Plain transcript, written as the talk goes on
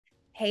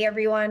Hey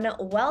everyone,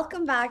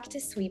 welcome back to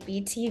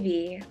Sweepy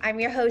TV. I'm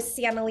your host,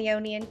 Sienna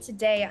Leone, and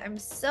today I'm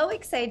so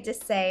excited to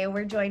say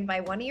we're joined by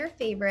one of your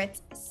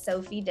favorites,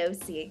 Sofie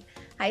Dossi.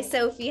 Hi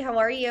Sofie, how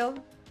are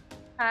you?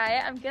 Hi,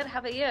 I'm good. How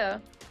about you?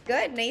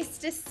 Good, nice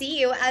to see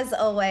you as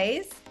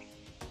always.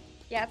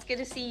 Yeah, it's good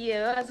to see you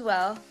as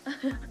well.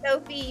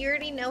 Sofie, you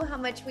already know how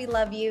much we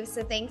love you,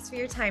 so thanks for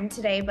your time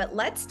today. But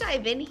let's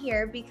dive in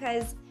here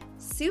because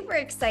super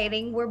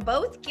exciting. We're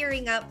both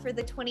gearing up for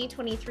the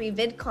 2023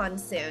 VidCon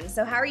soon.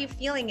 So how are you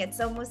feeling?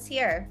 It's almost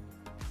here.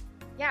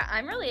 Yeah,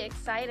 I'm really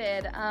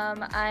excited.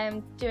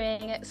 I'm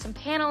doing some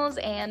panels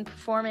and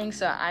performing,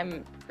 so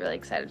I'm really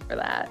excited for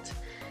that.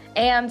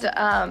 And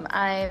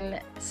I'm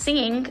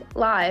singing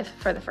live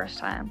for the first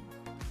time.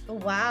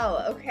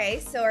 Wow. Okay.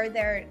 So are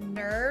there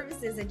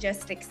nerves? Is it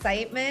just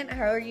excitement?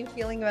 How are you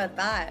feeling about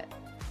that?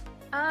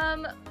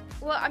 Um,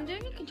 well, I'm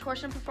doing a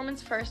contortion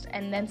performance first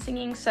and then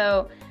singing,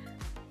 so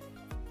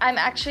I'm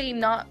actually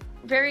not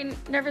very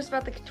nervous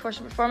about the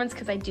contortion performance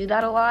because I do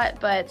that a lot.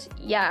 But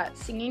yeah,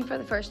 singing for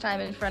the first time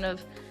in front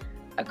of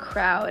a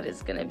crowd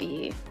is gonna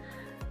be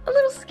a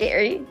little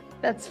scary,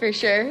 that's for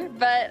sure.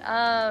 But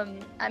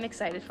I'm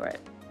excited for it.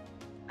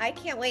 I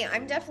can't wait.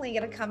 I'm definitely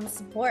going to come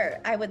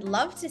support. I would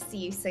love to see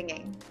you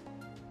singing.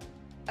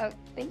 Oh,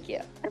 thank you.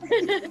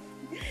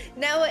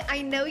 Now,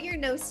 I know you're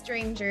no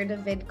stranger to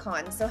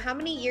VidCon. So how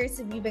many years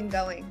have you been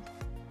going?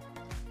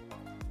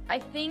 I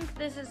think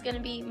this is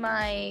gonna be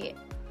my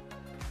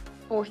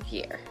fourth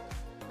year.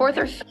 Fourth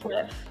or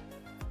fifth.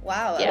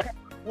 Wow. Yeah. Okay.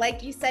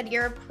 Like you said,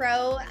 you're a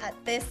pro at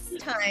this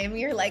time.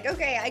 You're like,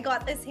 okay, I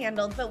got this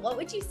handled. But what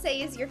would you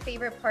say is your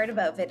favorite part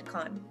about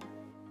VidCon?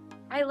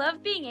 I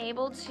love being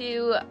able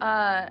to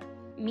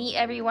meet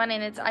everyone,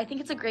 and I think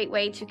it's a great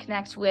way to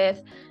connect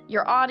with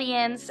your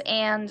audience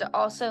and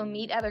also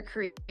meet other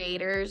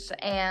creators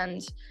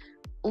and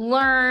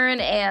learn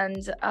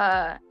and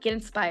get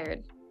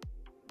inspired.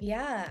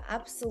 Yeah,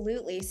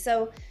 absolutely.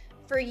 So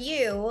for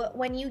you,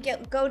 when you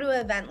go to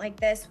an event like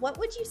this, what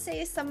would you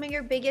say is some of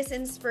your biggest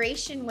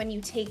inspiration when you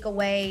take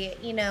away,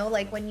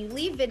 like when you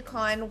leave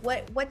VidCon,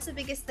 what's the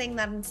biggest thing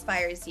that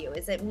inspires you?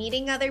 Is it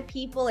meeting other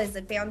people? Is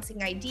it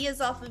bouncing ideas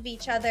off of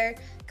each other,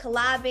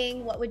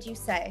 collabing? What would you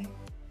say?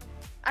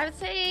 I would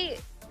say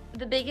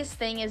the biggest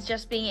thing is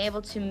just being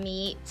able to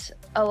meet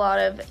a lot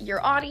of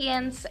your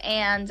audience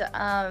and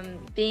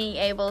being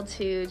able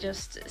to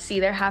just see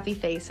their happy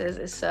faces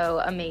is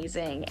so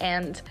amazing.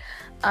 And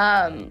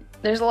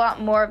there's a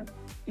lot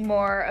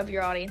more of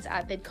your audience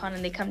at VidCon,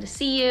 and they come to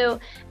see you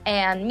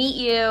and meet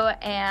you,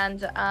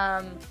 and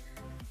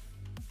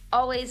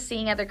always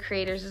seeing other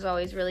creators is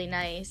always really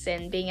nice,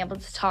 and being able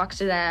to talk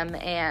to them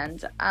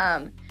and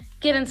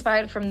get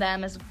inspired from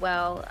them as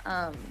well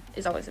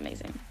is always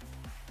amazing.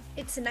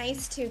 It's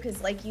nice too,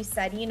 because like you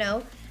said,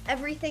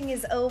 everything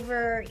is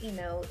over,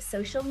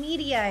 social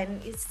media,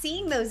 and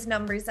seeing those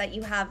numbers that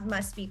you have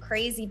must be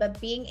crazy,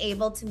 but being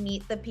able to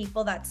meet the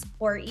people that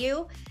support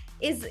you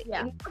is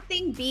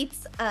nothing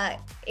beats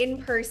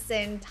in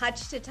person,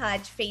 touch to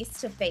touch, face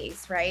to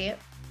face, right?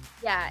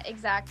 Yeah,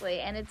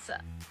 exactly. And it's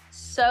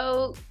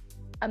so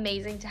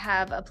amazing to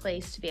have a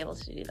place to be able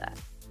to do that.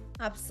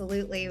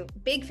 Absolutely.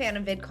 Big fan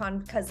of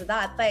VidCon because of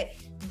that. But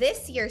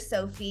this year,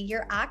 Sofie,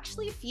 you're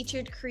actually a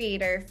featured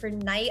creator for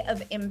Night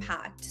of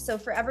Impact. So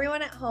for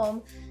everyone at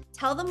home,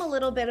 tell them a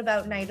little bit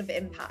about Night of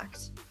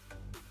Impact.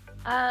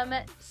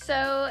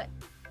 So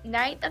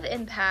Night of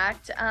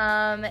Impact,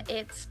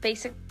 it's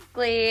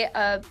basically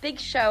a big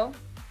show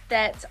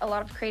that a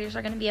lot of creators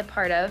are going to be a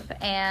part of.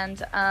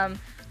 And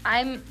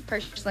I'm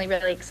personally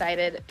really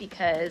excited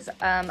because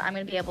I'm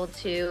going to be able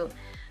to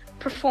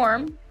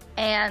perform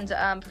and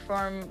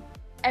perform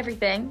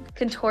everything,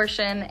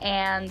 contortion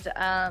and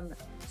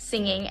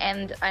singing,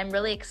 and I'm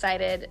really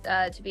excited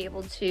to be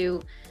able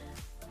to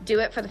do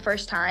it for the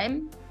first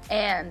time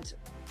and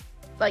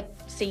like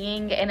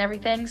singing and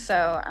everything,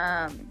 so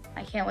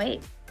I can't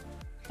wait.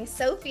 Hey,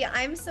 Sofie,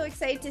 I'm so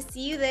excited to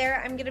see you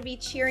there. I'm going to be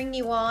cheering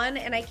you on,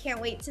 and I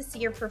can't wait to see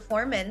your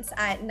performance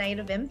at Night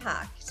of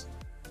Impact.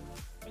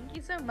 Thank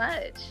you so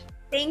much.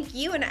 Thank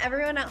you, and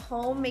everyone at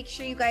home, make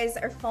sure you guys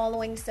are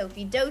following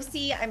Sofie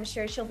Dossi. I'm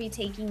sure she'll be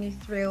taking you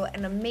through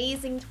an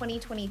amazing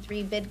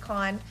 2023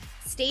 VidCon.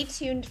 Stay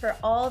tuned for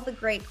all the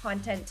great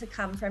content to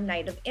come from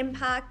Night of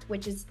Impact,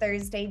 which is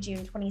Thursday,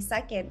 June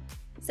 22nd.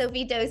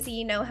 Sofie Dossi,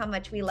 you know how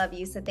much we love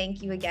you, so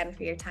thank you again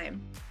for your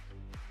time.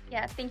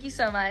 Yeah, thank you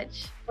so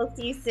much. We'll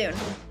see you soon.